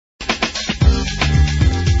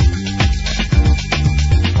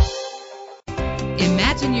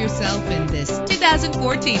yourself in this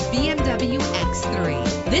 2014 BMW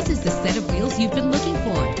X3. This is the set of wheels you've been looking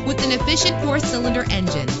for, with an efficient 4-cylinder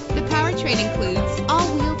engine. The powertrain includes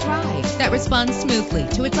all-wheel drive that responds smoothly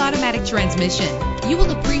to its automatic transmission. You will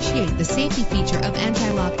appreciate the safety feature of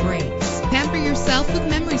anti-lock brakes. Pamper yourself with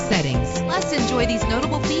memory settings. Plus, enjoy these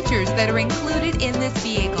notable features that are included in this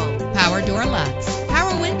vehicle: power door locks,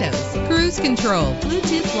 power windows, cruise control,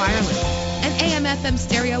 Bluetooth wireless, an AM/FM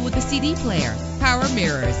stereo with a CD player, power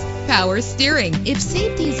mirrors, power steering. If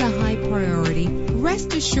safety is a high priority,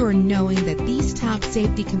 rest assured knowing that these top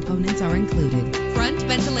safety components are included: front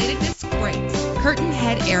ventilated disc brakes, curtain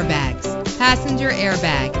head airbags, passenger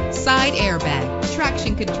airbag, side airbag,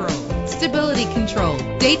 traction control, stability control,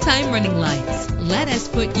 daytime running lights. Let us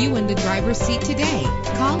put you in the driver's seat today.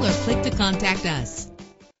 Call or click to contact us.